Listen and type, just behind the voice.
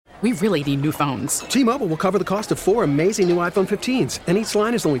We really need new phones. T-Mobile will cover the cost of 4 amazing new iPhone 15s, and each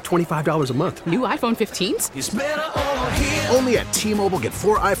line is only $25 a month. New iPhone 15s? It's better over here. Only at T-Mobile, get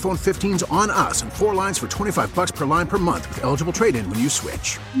 4 iPhone 15s on us and 4 lines for $25 per line per month with eligible trade-in when you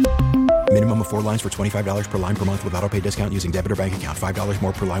switch. Minimum of 4 lines for $25 per line per month with autopay discount using debit or bank account. $5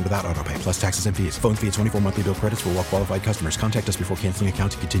 more per line without autopay, plus taxes and fees. Phone fee at 24 monthly bill credits for well-qualified customers. Contact us before canceling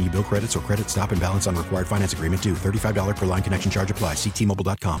account to continue bill credits or credit stop and balance on required finance agreement due. $35 per line connection charge applies. See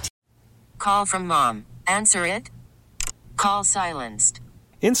T-Mobile.com. Call from mom. Answer it. Call silenced.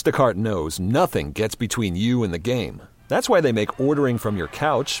 Instacart knows nothing gets between you and the game. That's why they make ordering from your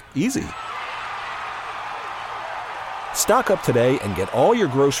couch easy. Stock up today and get all your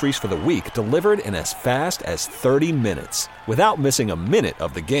groceries for the week delivered in as fast as 30 minutes without missing a minute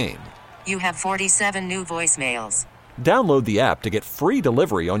of the game. You have 47 new voicemails. Download the app to get free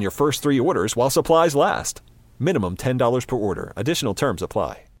delivery on your first 3 orders while supplies last. Minimum $10 per order. Additional terms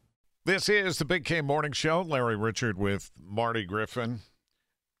apply. This is the Big K Morning Show. Larry Richard with Marty Griffin.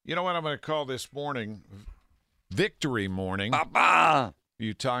 You know what I'm going to call this morning? Victory morning. Papa!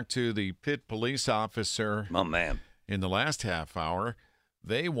 You talked to the Pitt police officer. My man. In the last half hour.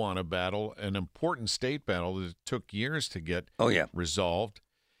 They won a battle, an important state battle that took years to get resolved.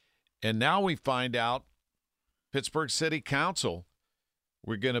 And now we find out Pittsburgh City Council,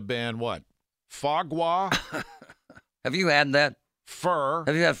 we're going to ban what? Fogwa? Have you had that? Fur.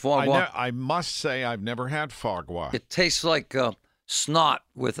 Have you had fogwa? I must say I've never had fogwa. It tastes like snot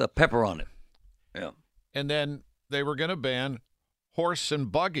with a pepper on it. Yeah. And then they were going to ban horse and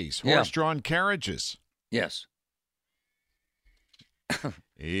buggies, horse-drawn carriages. Yes.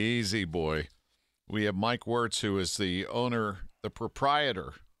 Easy, boy. We have Mike Wirtz, who is the owner, the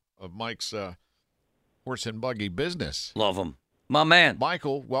proprietor of Mike's horse and buggy business. Love him. My man.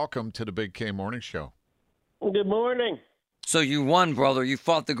 Michael, welcome to the Big K Morning Show. Good morning. So you won, brother. You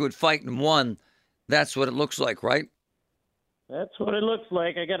fought the good fight and won. That's what it looks like, right? That's what it looks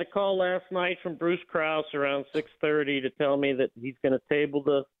like. I got a call last night from Bruce Krause around 6:30 to tell me that he's going to table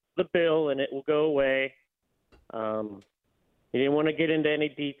the bill and it will go away. He didn't want to get into any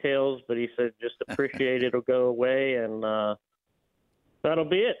details, but he said just appreciate it'll go away, and that'll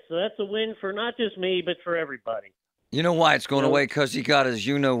be it. So that's a win for not just me, but for everybody. You know why it's going away? Because he got his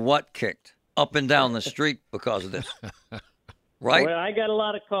you-know-what kicked up and down the street because of this. Right? Well, I got a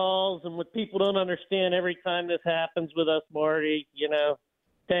lot of calls, and what people don't understand every time this happens with us, Marty,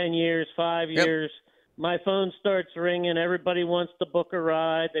 10 years, 5 years, my phone starts ringing. Everybody wants to book a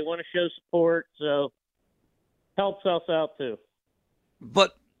ride. They want to show support, so helps us out too.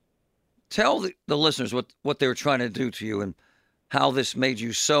 But tell the listeners what they were trying to do to you and how this made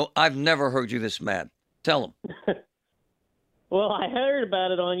you so. I've never heard you this mad. Tell them. Well, I heard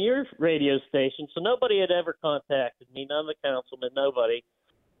about it on your radio station, so nobody had ever contacted me, none of the councilmen, nobody,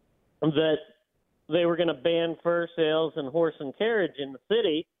 that they were going to ban fur sales and horse and carriage in the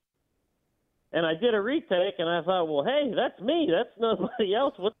city. And I did a retake, and I thought, well, hey, that's me. That's nobody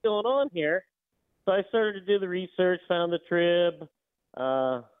else. What's going on here? So I started to do the research, found the Trib,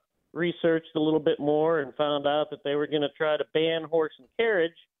 researched a little bit more, and found out that they were going to try to ban horse and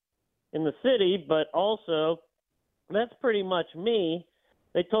carriage in the city, but also that's pretty much me.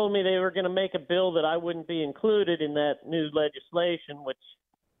 They told me they were going to make a bill that I wouldn't be included in that new legislation, which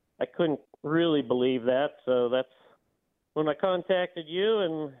I couldn't really believe that. So that's when I contacted you,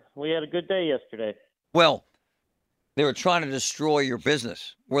 and we had a good day yesterday. Well, they were trying to destroy your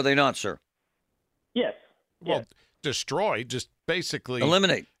business, were they not, sir? Yes. Well, destroy, just basically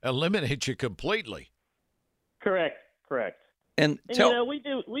eliminate you completely. Correct. And we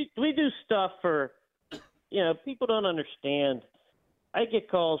do stuff for, people don't understand. I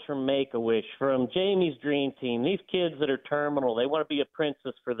get calls from Make-A-Wish, from Jamie's Dream Team. These kids that are terminal, they want to be a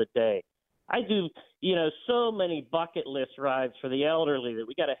princess for the day. I do, so many bucket list rides for the elderly that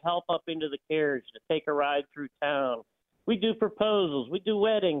we got to help up into the carriage to take a ride through town. We do proposals, we do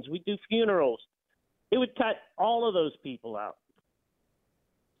weddings, we do funerals. It would cut all of those people out.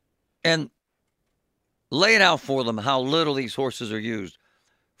 And lay it out for them how little these horses are used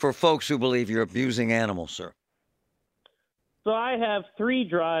for folks who believe you're abusing animals, sir. So I have 3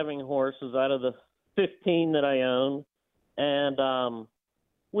 driving horses out of the 15 that I own. And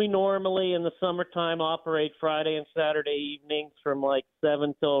we normally in the summertime operate Friday and Saturday evenings from like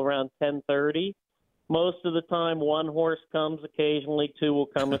 7 till around 10:30. Most of the time, 1 horse comes. Occasionally, 2 will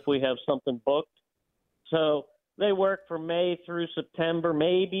come if we have something booked. So they work from May through September,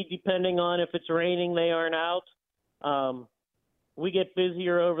 maybe depending on if it's raining, they aren't out. We get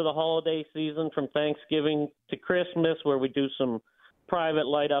busier over the holiday season from Thanksgiving to Christmas, where we do some private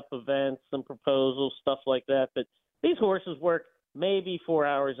light-up events, some proposals, stuff like that. But these horses work maybe 4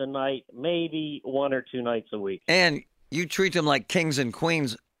 hours a night, maybe 1 or 2 nights a week. And you treat them like kings and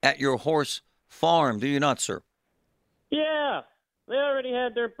queens at your horse farm, do you not, sir? Yeah. They already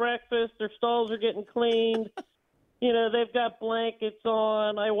had their breakfast. Their stalls are getting cleaned. They've got blankets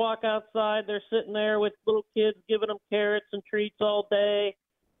on. I walk outside. They're sitting there with little kids giving them carrots and treats all day.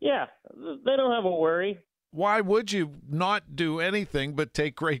 Yeah, they don't have a worry. Why would you not do anything but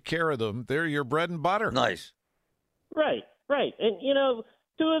take great care of them? They're your bread and butter. Nice. Right. And, 2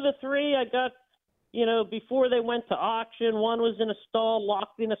 of the 3 I got, before they went to auction. One was in a stall,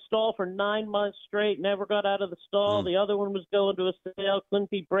 locked in a stall for 9 months straight, never got out of the stall. The other one was going to a sale, couldn't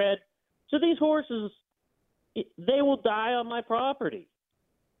be bred. So these horses, they will die on my property.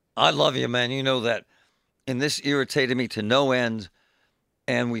 I love you, man. You know that. And this irritated me to no end,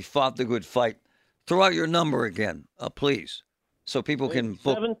 and we fought the good fight. Throw out your number again, please, so people can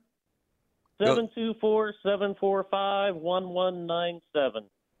book. 724-745-1197.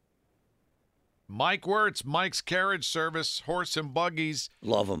 Mike Wirtz, Mike's Carriage Service, Horse and Buggies.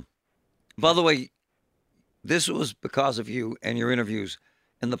 Love him. By the way, this was because of you and your interviews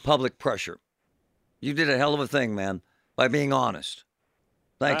and the public pressure. You did a hell of a thing, man, by being honest.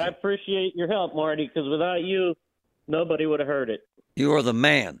 Thank you. I appreciate your help, Marty, because without you, nobody would have heard it. You are the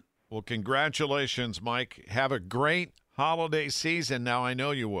man. Well, congratulations, Mike. Have a great holiday season. Now I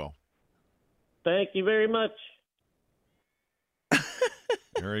know you will. Thank you very much.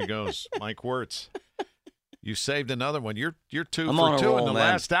 There he goes, Mike Wirtz. You saved another one. You're 2 I'm for on a 2 roll, in the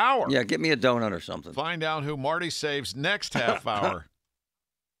man. last hour. Yeah, get me a donut or something. Find out who Marty saves next half hour.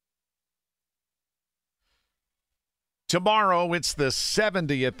 Tomorrow, it's the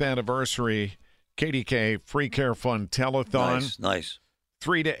 70th anniversary KDK Free Care Fund Telethon. Nice.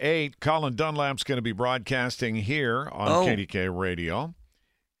 3 to 8. Colin Dunlap's going to be broadcasting here on KDK Radio.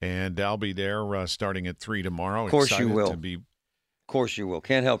 And I'll be there starting at 3 tomorrow. Of course you will. Of course you will.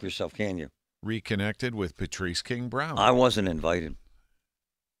 Can't help yourself, can you? Reconnected with Patrice King Brown. I wasn't invited.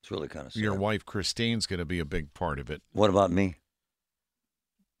 It's really kind of sad. Your wife, Christine's going to be a big part of it. What about me?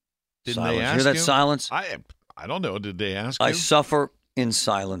 Didn't silence. they ask Hear that you? silence? I don't know. Did they ask you? I suffer in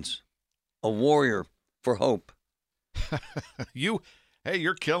silence. A warrior for hope. Hey,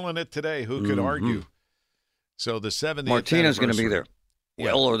 you're killing it today. Who could argue? So the 70th Martina's going to be there. Yeah.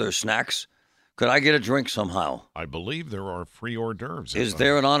 Well, are there snacks? Could I get a drink somehow? I believe there are free hors d'oeuvres. Is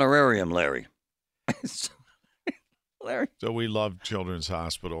there an honorarium, Larry? Larry. So we love Children's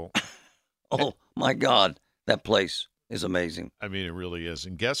Hospital. Oh, my God. That place is amazing. I mean, it really is.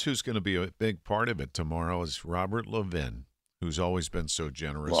 And guess who's going to be a big part of it tomorrow is Robert Levin, who's always been so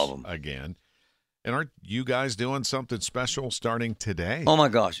generous. Love him. Again. And aren't you guys doing something special starting today? Oh, my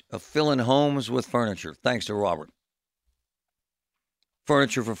gosh. Filling homes with furniture, thanks to Robert.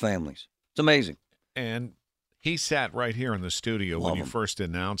 Furniture for families. It's amazing. And he sat right here in the studio when you first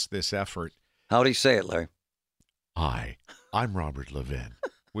announced this effort. How'd he say it, Larry? Hi, I'm Robert Levin.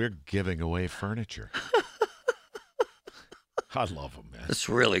 We're giving away furniture. I love him, man. It's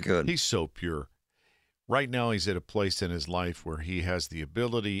really good. He's so pure. Right now, he's at a place in his life where he has the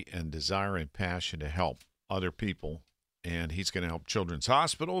ability and desire and passion to help other people. And he's going to help Children's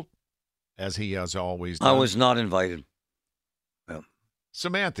Hospital, as he has always done. I was not invited. Well,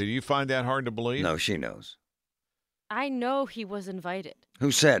 Samantha, do you find that hard to believe? no, she knows. I know he was invited.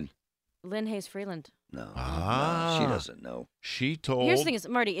 Who said? Lynn Hayes Freeland. No, no, she doesn't know. She told. Here's the thing is,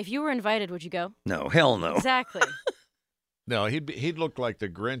 Marty, if you were invited, would you go? No, hell no. Exactly. No, he'd look like the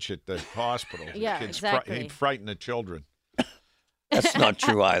Grinch at the hospital. Yeah, Kids exactly. He'd frighten the children. That's not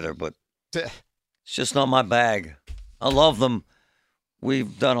true either, but it's just not my bag. I love them.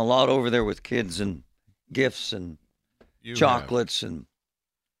 We've done a lot over there with kids and gifts and chocolates,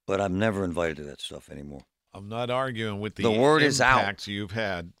 but I'm never invited to that stuff anymore. I'm not arguing with the word is out. impacts you've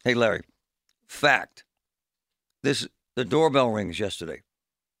had. Hey, Larry, fact. The doorbell rings yesterday.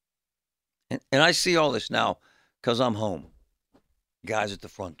 And I see all this now because I'm home. Guys at the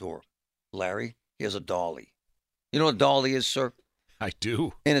front door. Larry, here's a dolly. You know what a dolly is, sir? I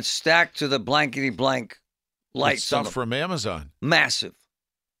do. And it's stacked to the blankety blank lights. Stuff from Amazon. Massive.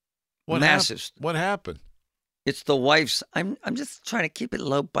 Massive. What happened? It's the wife's. I'm just trying to keep it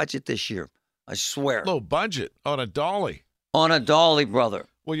low budget this year. I swear. Low budget on a dolly. On a dolly, brother.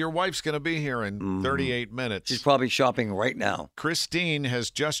 Well, your wife's going to be here in 38 minutes. She's probably shopping right now. Christine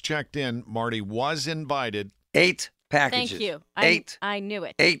has just checked in. Marty was invited. 8 packages. Thank you. 8. I knew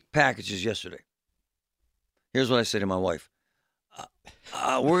it. 8 packages yesterday. Here's what I say to my wife.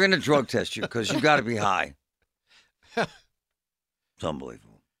 We're going to drug test you because you got to be high. It's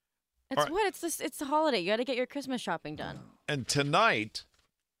unbelievable. It's what? It's the holiday. You got to get your Christmas shopping done. And tonight,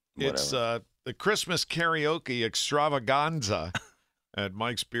 it's the Christmas Karaoke Extravaganza at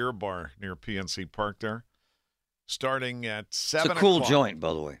Mike's Beer Bar near PNC Park there, starting at 7 It's a cool o'clock. joint,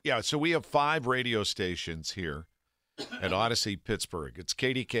 by the way. Yeah, so we have 5 radio stations here at Odyssey Pittsburgh. It's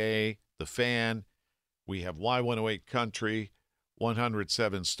KDK, The Fan. We have Y108 Country,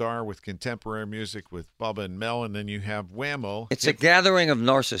 107 Star with contemporary music with Bubba and Mel, and then you have Whammo. It's a gathering of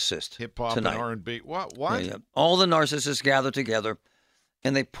narcissists hip-hop tonight. and R&B. What? Yeah. All the narcissists gather together,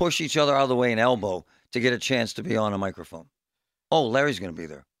 and they push each other out of the way and elbow to get a chance to be on a microphone. Oh, Larry's going to be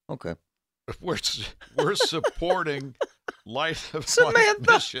there. Okay. We're supporting Life of Samantha. Life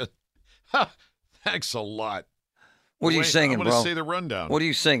Mission. Thanks a lot. What are you singing, I'm bro? going to say the rundown. What are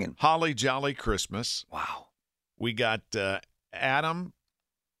you singing? Holly Jolly Christmas. Wow. We got Adam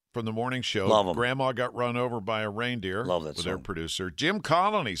from the morning show. Love him. Grandma got run over by a reindeer. Love that with their song. producer. Jim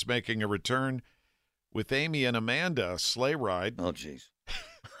Colony's making a return with Amy and Amanda, sleigh ride. Oh, jeez.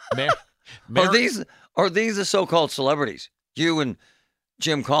 Are these the so-called celebrities? You and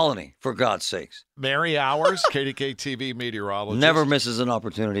Jim Colony, for God's sakes. Mary Hours, KDK TV meteorologist. Never misses an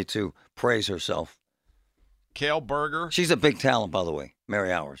opportunity to praise herself. Kale Berger. She's a big talent, by the way,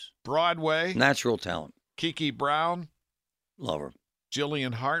 Mary Hours. Broadway. Natural talent. Kiki Brown. Love her.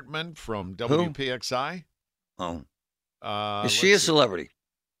 Jillian Hartman from WPXI. Oh. Is she a celebrity?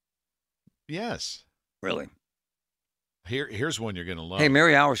 Yes. Really? Here's one you're going to love. Hey,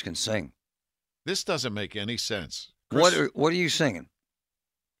 Mary Hours can sing. This doesn't make any sense. What are you singing?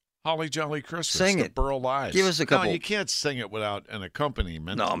 Holly Jolly Christmas. Sing the it. Burl Ives. Give us a couple. No, you can't sing it without an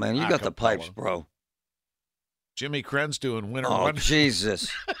accompaniment. No, man, you got the pipes, bro. Jimmy Kren's doing Winter Oh, Wonder. Jesus.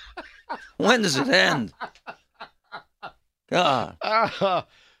 When does it end? God.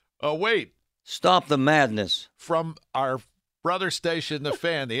 Oh, wait. Stop the madness. From our brother station, The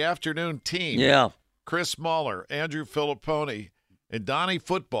Fan, the afternoon team. Yeah. Chris Mahler, Andrew Filipponi, and Donnie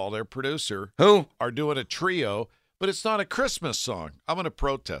Football, their producer. Who? Are doing a trio, but it's not a Christmas song. I'm going to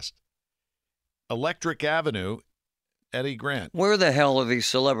protest. Electric Avenue, Eddie Grant. Where the hell are these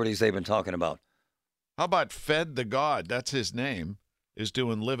celebrities they've been talking about? How about Fed the God? That's his name. Is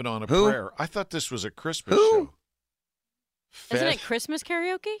doing Living on a Who? Prayer. I thought this was a Christmas Who? show. Isn't it Christmas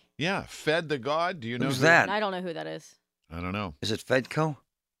karaoke? Yeah, Fed the God. Do you know Who's who that? I don't know who that is. I don't know. Is it Fedco?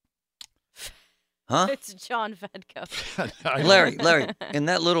 Huh? It's John Fedco. Larry, in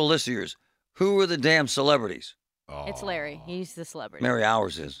that little list of yours, who are the damn celebrities? Oh. It's Larry. He's the celebrity. Mary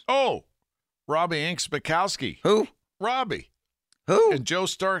Hours is. Oh, Robbie Inks Bukowski. Who? Robbie. Who? And Joe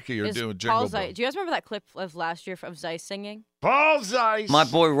Starkey are Is doing Paul Jingle Zeiss. Bells. Do you guys remember that clip of last year of Zeiss singing? Paul Zeiss. My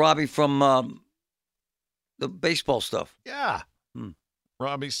boy Robbie from the baseball stuff. Yeah. Hmm.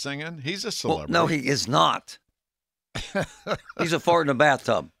 Robbie's singing. He's a Well, celebrity. no, he is not. He's a fart in a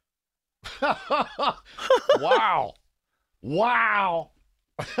bathtub. Wow. Wow.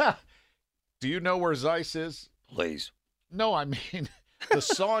 Do you know where Zeiss is? Please. No, I mean the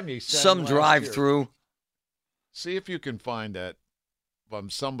song he sang Some last drive year. through. See if you can find that.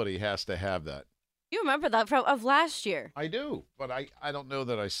 Somebody has to have that. You remember that from of last year? I do, but I don't know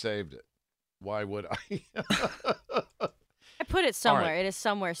that I saved it. Why would I? I put it somewhere. All right. It is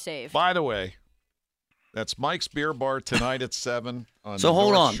somewhere saved. By the way, that's Mike's Beer Bar tonight at 7 on So the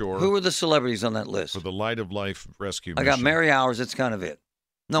hold North on. Shore Who are the celebrities on that list? for the Light of Life Rescue I Mission. got Mary Hours. That's kind of it.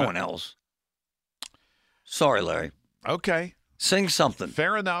 No one else. Sorry, Larry. Okay. Sing something.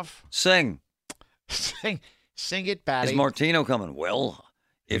 Fair enough. Sing. Sing it, Patty. Is Martino coming? Well,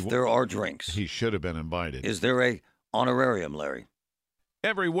 if there are drinks. He should have been invited. Is there a honorarium, Larry?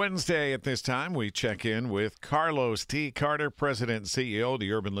 Every Wednesday at this time, we check in with Carlos T. Carter, President and CEO of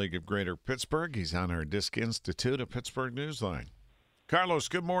the Urban League of Greater Pittsburgh. He's on our Disc Institute of Pittsburgh Newsline. Carlos,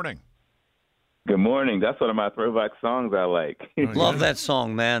 good morning. Good morning. That's one of my throwback songs I like. Love that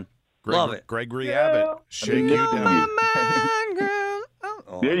song, man. Love it. Gregory Abbott, Shake You Down.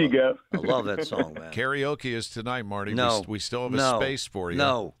 Oh, there you go. I love that song, man. Karaoke is tonight, Marty. No. We still have a No. space for you.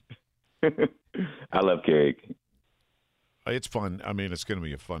 No. I love karaoke. It's fun. I mean, it's going to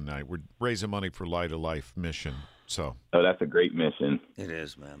be a fun night. We're raising money for Light of Life mission. So. Oh, that's a great mission. It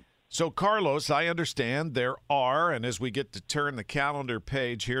is, man. So, Carlos, I understand there are, and as we get to turn the calendar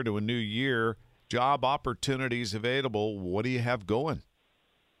page here to a new year, job opportunities available. What do you have going?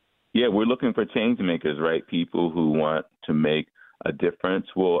 Yeah, we're looking for change makers, right? People who want to make a difference.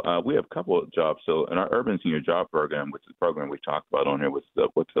 Well, we have a couple of jobs. So in our Urban Senior Job Program, which is the program we talked about on here, what's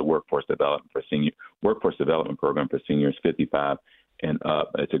the workforce development program for seniors 55 and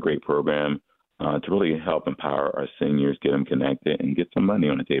up. It's a great program to really help empower our seniors, get them connected, and get some money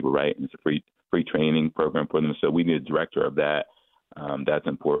on the table, right? And it's a free training program for them. So we need a director of that. That's an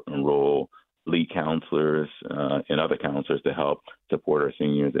important role. lead counselors and other counselors to help support our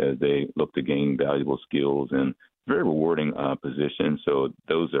seniors as they look to gain valuable skills and very rewarding position. So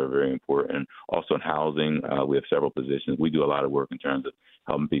those are very important. Also in housing, we have several positions. We do a lot of work in terms of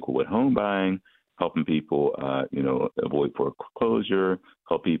helping people with home buying, helping people, avoid foreclosure,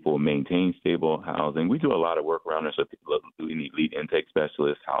 help people maintain stable housing. We do a lot of work around there. So we need lead intake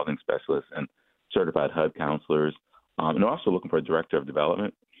specialists, housing specialists, and certified HUD counselors. And also looking for a director of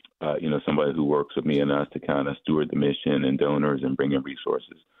development, somebody who works with me and us to kind of steward the mission and donors and bring in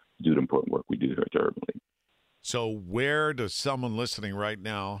resources to do the important work we do here at the Urban League. So where does someone listening right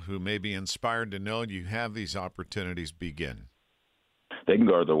now who may be inspired to know you have these opportunities begin? They can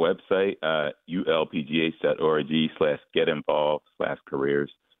go to their website,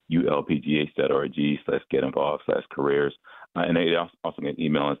 ulpgh.org/getinvolved/careers, ulpgh.org/getinvolved/careers. And they also can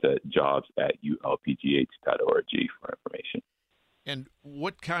email us at jobs@ulpgh.org for information. And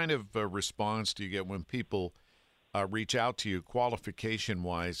what kind of response do you get when people reach out to you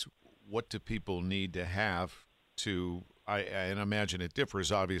qualification-wise? What do people need to have to, and I imagine it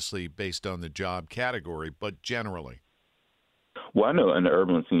differs obviously based on the job category, but generally? Well, I know in the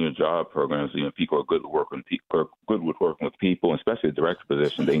urban and senior job programs, people are good with working with people, especially the director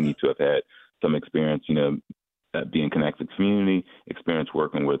position. They need to have had some experience, being connected to the community, experience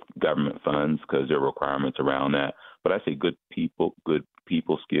working with government funds because there are requirements around that. But I say good people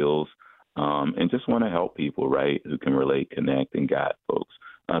skills, and just want to help people, right, who can relate, connect, and guide folks.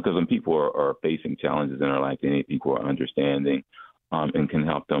 Because when people are facing challenges in their life, they need people who are understanding and can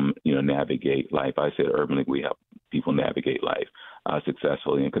help them, navigate life. I say at Urban League, we help people navigate life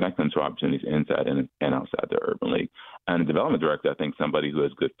successfully and connect them to opportunities inside and outside the Urban League. And the development director, I think somebody who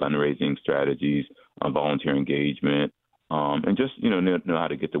has good fundraising strategies, volunteer engagement, and just, know how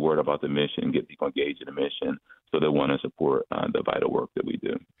to get the word about the mission, get people engaged in the mission so they want to support the vital work that we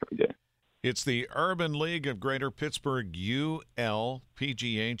do every day. It's the Urban League of Greater Pittsburgh, ulpgh.org.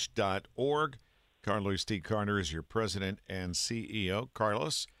 Carlos T. Carter is your president and CEO.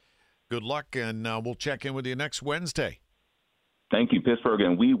 Carlos, good luck, and we'll check in with you next Wednesday. Thank you, Pittsburgh,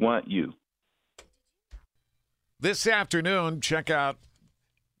 and we want you. This afternoon, check out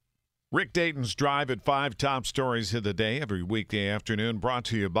Rick Dayton's Drive at 5 top stories of the day every weekday afternoon, brought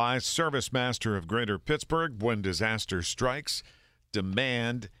to you by Service Master of Greater Pittsburgh. When disaster strikes,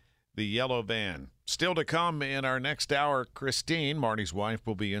 demand the yellow van. Still to come in our next hour, Christine, Marty's wife,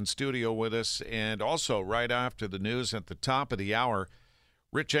 will be in studio with us. And also, right after the news at the top of the hour,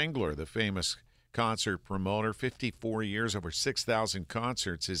 Rich Engler, the famous concert promoter, 54 years, over 6,000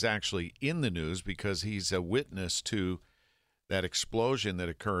 concerts, is actually in the news because he's a witness to that explosion that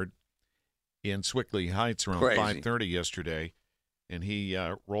occurred in Swickley Heights around 5:30 yesterday. And he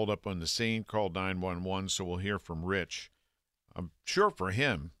rolled up on the scene, called 911, so we'll hear from Rich. I'm sure for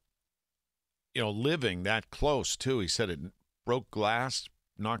him, living that close, too. He said it broke glass,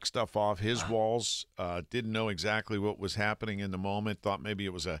 knocked stuff off his walls, didn't know exactly what was happening in the moment, thought maybe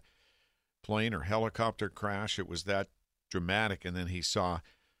it was a plane or helicopter crash. It was that dramatic. And then he saw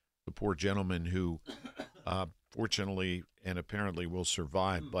the poor gentleman who fortunately and apparently will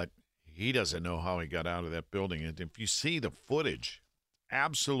survive, but he doesn't know how he got out of that building. And if you see the footage,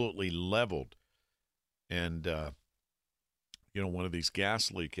 absolutely leveled. And one of these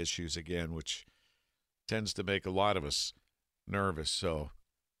gas leak issues again, which tends to make a lot of us nervous. So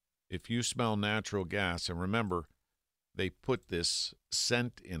if you smell natural gas, and remember, they put this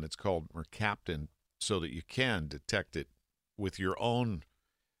scent in, it's called mercaptan, so that you can detect it with your own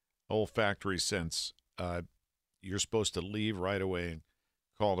olfactory sense. You're supposed to leave right away and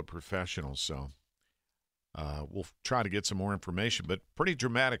call the professionals. So we'll try to get some more information, but pretty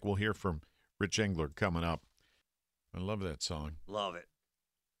dramatic. We'll hear from Rich Engler coming up. I love that song. Love it.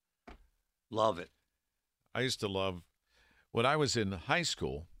 Love it. I used to love, when I was in high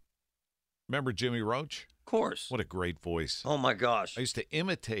school, remember Jimmy Roach? Of course. What a great voice. Oh, my gosh. I used to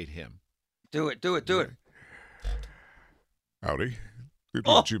imitate him. Do it. Howdy.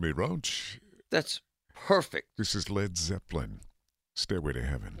 It's Jimmy Roach. That's perfect. This is Led Zeppelin, Stairway to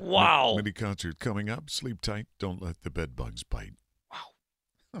Heaven. Wow. Mini concert coming up. Sleep tight. Don't let the bed bugs bite.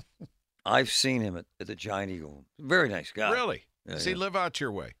 Wow. I've seen him at the Giant Eagle. Very nice guy. Really? Does he live out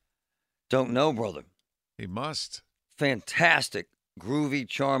your way? Don't know, brother. He must. Fantastic, groovy,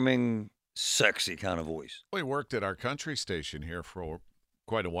 charming, sexy kind of voice. We worked at our country station here for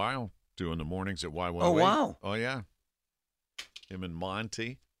quite a while, doing the mornings at Y108. Oh, wow. Oh, yeah. Him and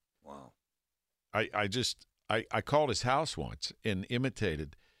Monty. Wow. I called his house once and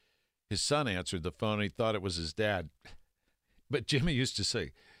imitated. His son answered the phone. He thought it was his dad. But Jimmy used to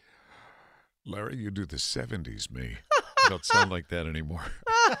say, Larry, you do the 70s, me. I don't sound like that anymore.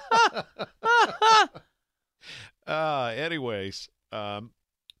 Anyways,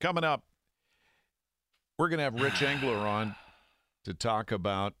 coming up, we're going to have Rich Engler on to talk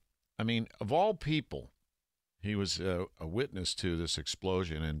about, I mean, of all people, he was a witness to this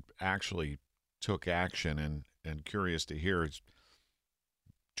explosion and actually took action, and curious to hear his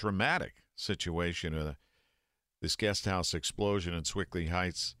dramatic situation of this guest house explosion in Swickley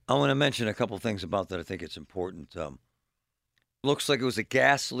Heights. I want to mention a couple things about that. I think it's important. Looks like it was a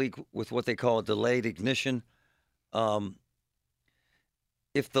gas leak with what they call a delayed ignition.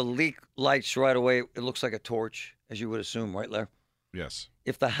 If the leak lights right away, it looks like a torch, as you would assume, right, Larry? Yes.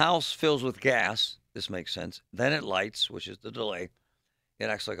 If the house fills with gas, this makes sense, then it lights, which is the delay. It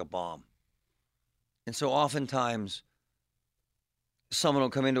acts like a bomb. And so oftentimes, someone will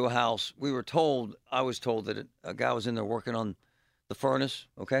come into a house. I was told that a guy was in there working on the furnace,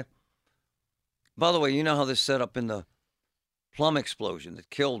 okay? By the way, you know how this set up in the plum explosion that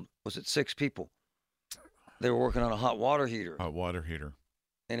killed, was it 6 people? They were working on a hot water heater. Hot water heater.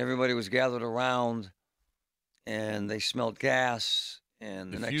 And everybody was gathered around, and they smelled gas,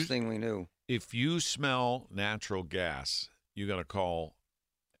 and the next thing we knew. If you smell natural gas, you got to call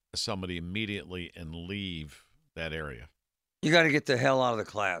somebody immediately and leave that area. You got to get the hell out of the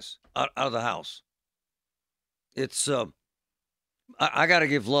class, out of the house. It's, I got to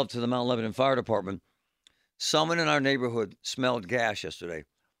give love to the Mount Lebanon Fire Department. Someone in our neighborhood smelled gas yesterday.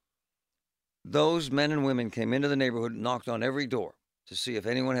 Those men and women came into the neighborhood and knocked on every door to see if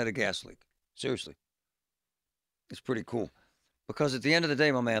anyone had a gas leak. Seriously. It's pretty cool. Because at the end of the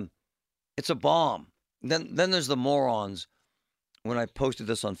day, my man, it's a bomb. Then there's the morons, when I posted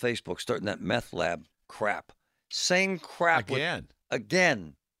this on Facebook, starting that meth lab crap. Same crap.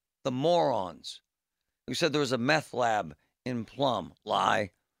 Again. The morons who said there was a meth lab in Plum.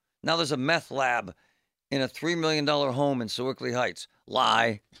 Lie. Now there's a meth lab in a $3 million home in Sewickley Heights.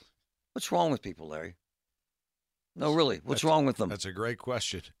 Lie. What's wrong with people, Larry? No, really. What's wrong with them? That's a great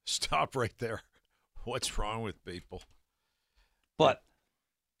question. Stop right there. What's wrong with people? But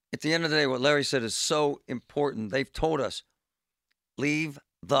at the end of the day, what Larry said is so important. They've told us, leave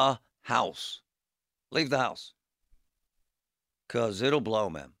the house. Leave the house. Because it'll blow,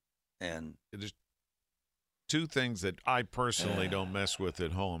 man. And there's 2 things that I personally don't mess with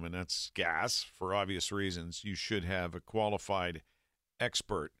at home, and that's gas. For obvious reasons, you should have a qualified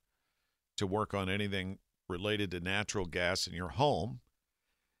expert to work on anything related to natural gas in your home.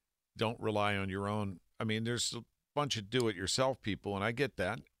 Don't rely on your own. I mean, there's a bunch of do-it-yourself people, and I get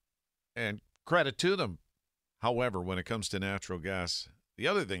that, and credit to them. However, when it comes to natural gas, the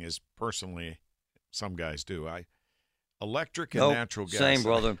other thing is, personally, some guys do. Electric and natural gas. Same,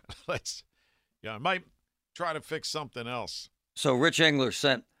 brother. I might try to fix something else. So Rich Engler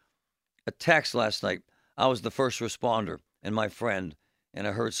sent a text last night. I was the first responder and my friend, and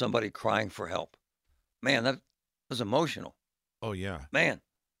I heard somebody crying for help. Man, that was emotional. Oh, yeah. Man.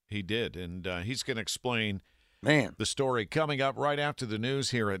 He did, and he's going to explain the story coming up right after the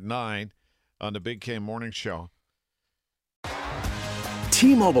news here at 9 on the Big K Morning Show.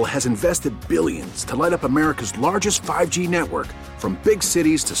 T-Mobile has invested billions to light up America's largest 5G network, from big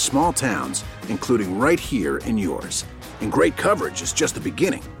cities to small towns, including right here in yours. And great coverage is just the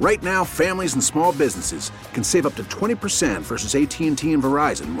beginning. Right now, families and small businesses can save up to 20% versus AT&T and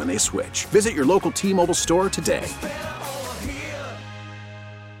Verizon when they switch. Visit your local T-Mobile store today.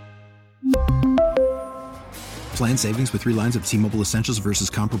 Plan savings with 3 lines of T-Mobile Essentials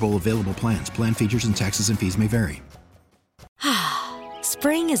versus comparable available plans. Plan features and taxes and fees may vary.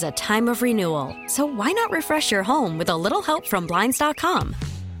 Spring is a time of renewal, so why not refresh your home with a little help from Blinds.com?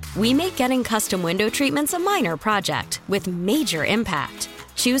 We make getting custom window treatments a minor project with major impact.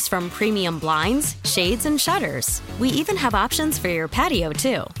 Choose from premium blinds, shades, and shutters. We even have options for your patio,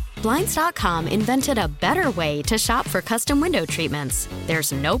 too. Blinds.com invented a better way to shop for custom window treatments.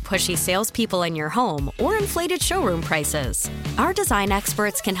 There's no pushy salespeople in your home or inflated showroom prices. Our design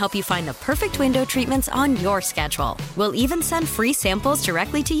experts can help you find the perfect window treatments on your schedule. We'll even send free samples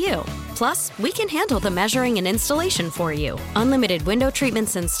directly to you. Plus, we can handle the measuring and installation for you. Unlimited window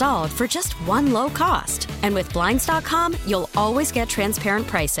treatments installed for just one low cost. And with Blinds.com, you'll always get transparent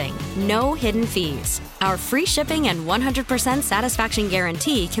pricing. No hidden fees. Our free shipping and 100% satisfaction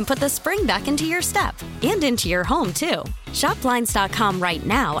guarantee can put the spring back into your step and into your home, too. Shop Blinds.com right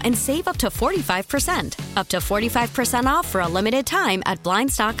now and save up to 45%. Up to 45% off for a limited time at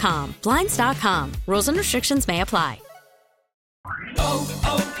Blinds.com. Blinds.com. Rules and restrictions may apply.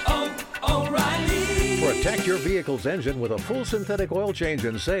 O'Reilly. For a Protect your vehicle's engine with a full synthetic oil change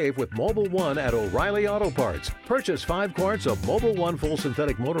and save with Mobile One at O'Reilly Auto Parts. Purchase 5 quarts of Mobile One full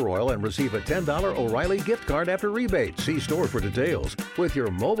synthetic motor oil and receive a $10 O'Reilly gift card after rebate. See store for details. With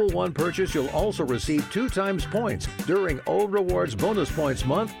your Mobile One purchase, you'll also receive 2 times points during O Rewards Bonus Points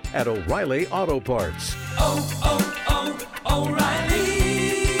Month at O'Reilly Auto Parts.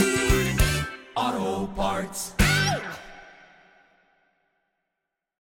 O'Reilly Auto Parts.